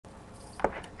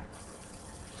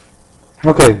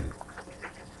Okay,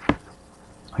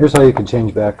 here's how you can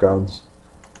change backgrounds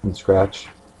in Scratch.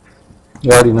 You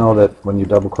already know that when you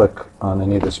double click on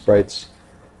any of the sprites,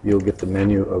 you'll get the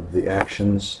menu of the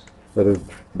actions that have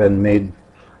been made,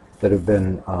 that have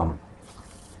been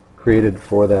created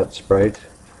for that sprite.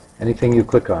 Anything you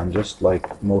click on, just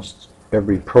like most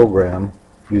every program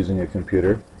using a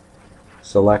computer,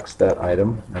 selects that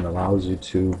item and allows you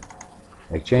to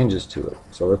make changes to it.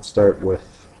 So let's start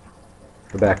with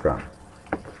the background.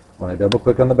 When I double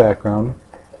click on the background,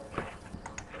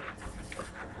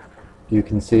 you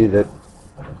can see that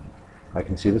I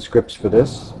can see the scripts for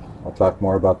this. I'll talk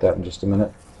more about that in just a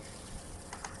minute.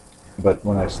 But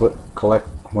when I select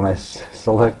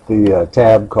the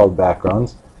tab called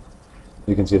Backgrounds,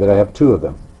 you can see that I have two of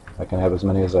them. I can have as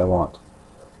many as I want.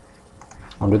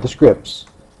 Under the scripts,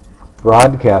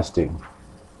 broadcasting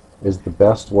is the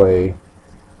best way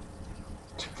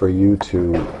for you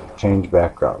to change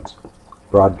backgrounds.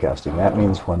 Broadcasting, that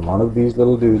means when one of these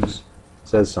little dudes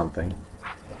says something,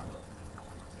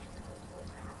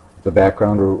 the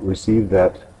background will receive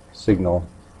that signal,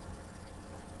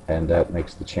 and that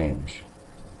makes the change.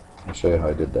 I'll show you how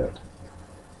I did that.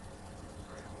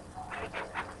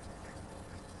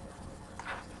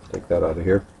 Take that out of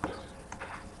here.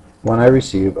 When I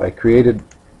receive, I started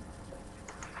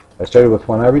with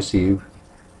when I receive,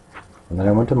 and then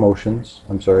I went to motions,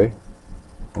 I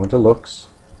went to looks,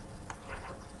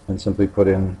 and simply put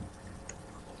in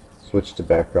switch to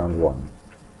background 1,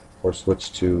 or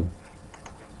switch to,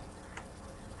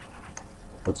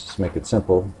 let's just make it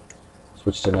simple,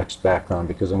 switch to next background,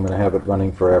 because I'm going to have it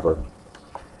running forever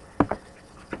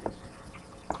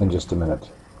in just a minute.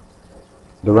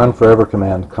 The run forever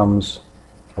command comes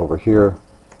over here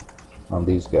on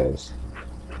these guys.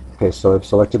 Okay, so I've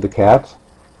selected the cat.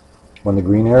 When the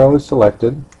green arrow is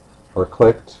selected or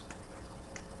clicked,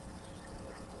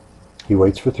 he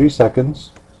waits for 3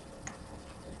 seconds.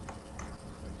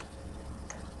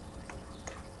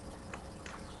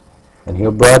 And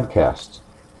he'll broadcast.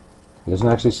 He doesn't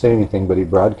actually say anything, but he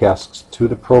broadcasts to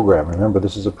the program. Remember,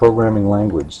 this is a programming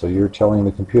language, so you're telling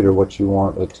the computer what you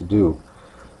want it to do.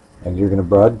 And you're going to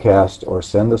broadcast or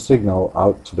send a signal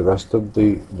out to the rest of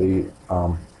the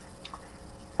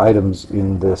items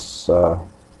in this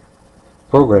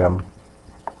program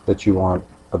that you want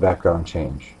a background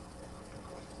change.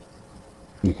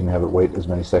 You can have it wait as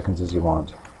many seconds as you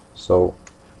want. So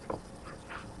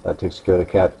that takes care of the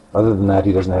cat. Other than that,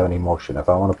 he doesn't have any motion. If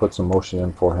I want to put some motion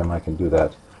in for him, I can do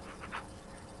that.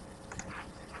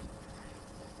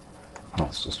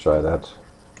 Let's just try that.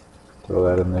 Throw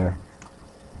that in there.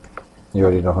 You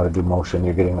already know how to do motion.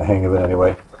 You're getting the hang of it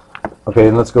anyway. Okay,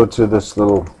 and let's go to this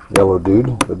little yellow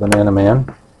dude, the banana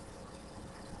man.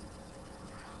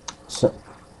 So,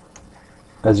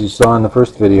 as you saw in the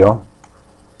first video,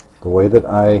 the way that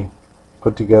I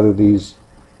put together these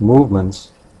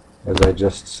movements is I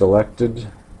just selected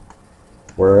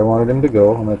where I wanted him to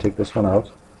go. I'm going to take this one out.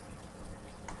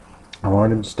 I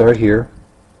wanted him to start here.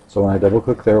 So when I double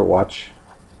click there, watch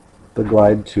the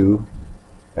glide to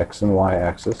X and Y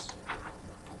axis.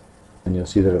 And you'll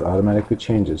see that it automatically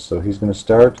changes. So he's going to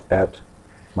start at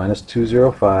minus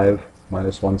 205,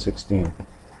 minus 116.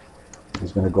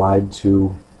 He's going to glide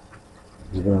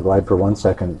for 1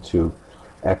 second to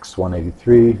X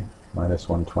 183, minus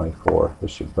 124. This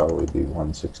should probably be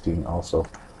 116 also,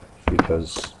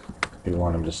 because you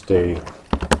want him to stay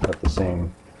at the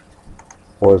same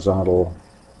horizontal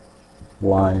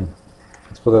line.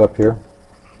 Let's put it up here.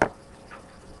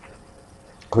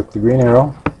 Click the green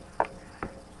arrow.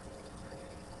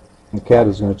 The cat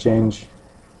is going to change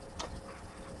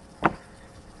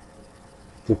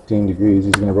 15 degrees.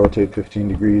 He's going to rotate 15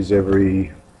 degrees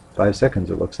every 5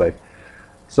 seconds, it looks like.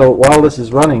 So while this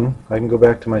is running, I can go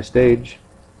back to my stage,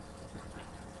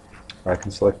 or I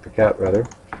can select the cat rather,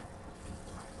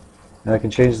 and I can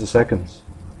change the seconds.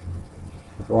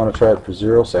 If I want to try it for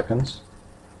 0 seconds,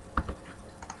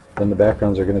 then the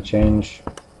backgrounds are going to change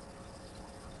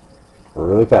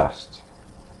really fast.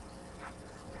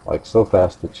 Like so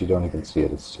fast that you don't even see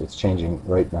it. It's changing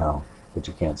right now, but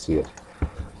you can't see it.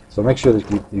 So make sure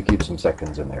that you keep some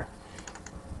seconds in there.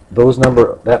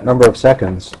 That number of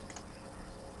seconds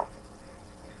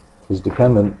is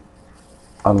dependent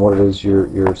on what it is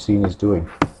your scene is doing.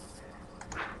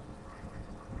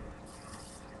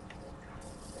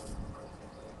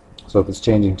 So if it's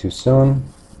changing too soon,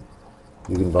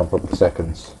 you can bump up the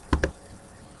seconds.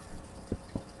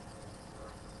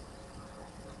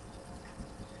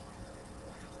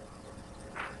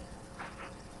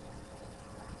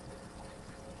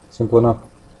 Simple enough.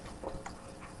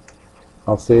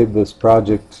 I'll save this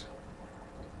project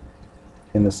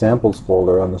in the samples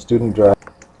folder on the student drive.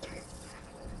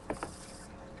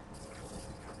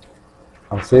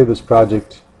 I'll save this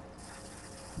project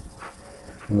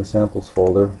in the samples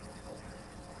folder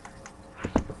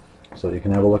so you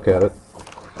can have a look at it.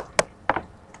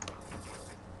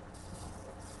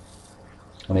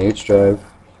 On the H drive,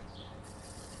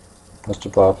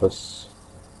 Mr. Blaufuss,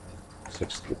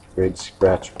 6th grade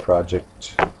scratch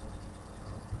project.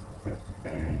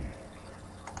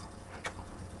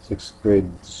 6th grade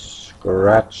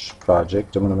scratch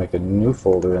project. I'm going to make a new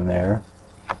folder in there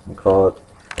and call it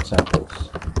samples.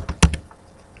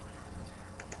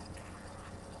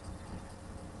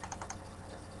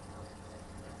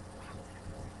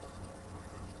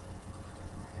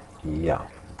 Yeah.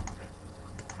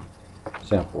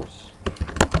 Samples.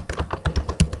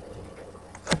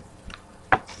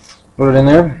 Put it in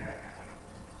there.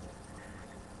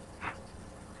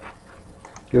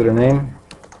 Give it a name.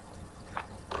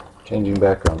 Changing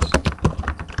backgrounds.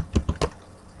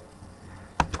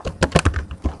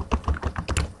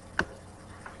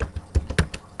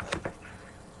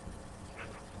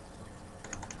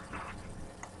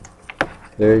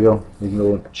 There you go. You can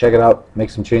go check it out, make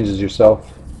some changes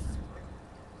yourself,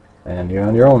 and you're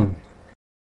on your own.